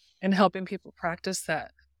and helping people practice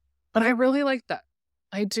that. But I really like that.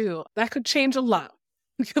 I do. That could change a lot.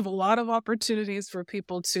 Give a lot of opportunities for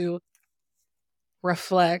people to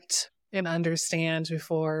reflect and understand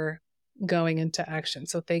before going into action.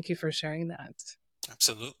 So thank you for sharing that.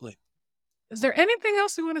 Absolutely. Is there anything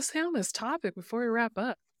else you want to say on this topic before we wrap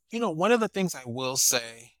up? One of the things I will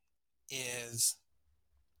say is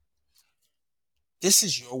this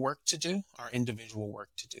is your work to do, our individual work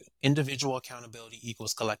to do. Individual accountability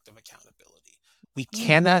equals collective accountability. We Mm,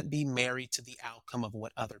 cannot be married to the outcome of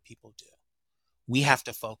what other people do. We have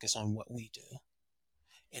to focus on what we do.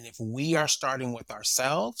 And if we are starting with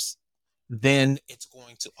ourselves, then it's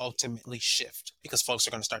going to ultimately shift because folks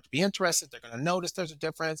are going to start to be interested. They're going to notice there's a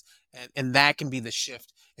difference. And that can be the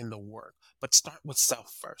shift in the work. But start with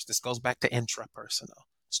self first. This goes back to intrapersonal.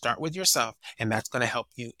 Start with yourself, and that's going to help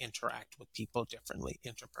you interact with people differently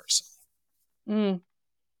interpersonally. mm,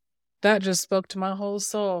 that just spoke to my whole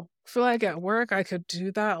soul. I feel like at work I could do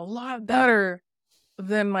that a lot better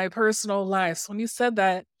than my personal life. So when you said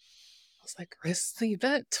that, I was like, receive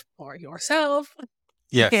it for yourself.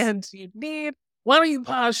 Yes. And you need, why don't you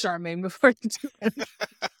pause, Charmaine, before you do it?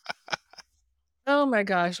 Oh my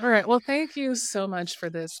gosh. All right. Well, thank you so much for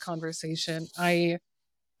this conversation.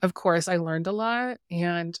 Of course, I learned a lot.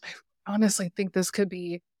 And I honestly think this could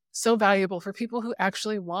be so valuable for people who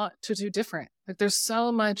actually want to do different. Like, there's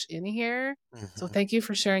so much in here. So, Hmm. thank you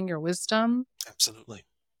for sharing your wisdom. Absolutely.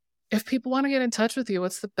 If people want to get in touch with you,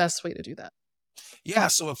 what's the best way to do that? Yeah,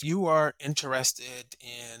 so if you are interested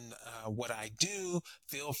in what I do,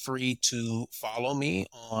 feel free to follow me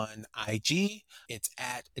on IG. It's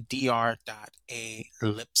at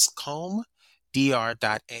dr.alipscomb,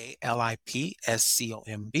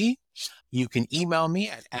 dr.alipscomb. You can email me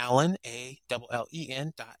at Allen,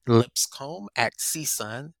 Allen, Lipscomb at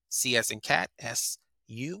csun, C as in cat,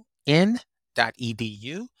 SUN dot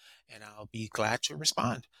edu, and I'll be glad to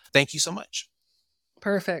respond. Thank you so much.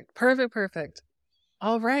 Perfect. Perfect. Perfect.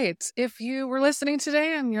 All right. If you were listening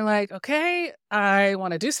today and you're like, okay, I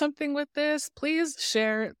want to do something with this, please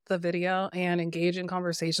share the video and engage in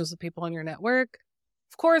conversations with people in your network.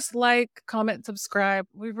 Of course, like, comment, subscribe.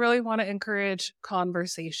 We really want to encourage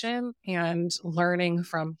conversation and learning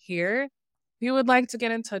from here. If you would like to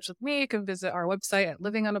get in touch with me, you can visit our website at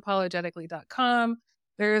livingunapologetically.com.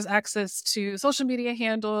 There's access to social media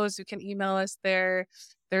handles. You can email us there.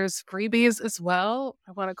 There's freebies as well.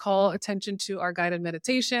 I want to call attention to our guided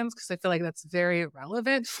meditations because I feel like that's very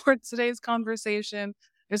relevant for today's conversation.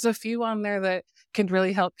 There's a few on there that can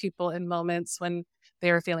really help people in moments when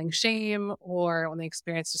they are feeling shame or when they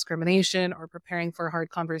experience discrimination or preparing for hard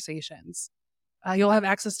conversations. You'll have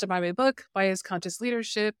access to my book, Bias Conscious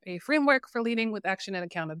Leadership, a framework for leading with action and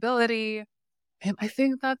accountability. And I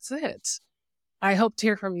think that's it. I hope to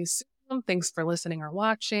hear from you soon. Thanks for listening or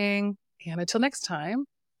watching. And until next time,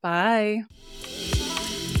 bye.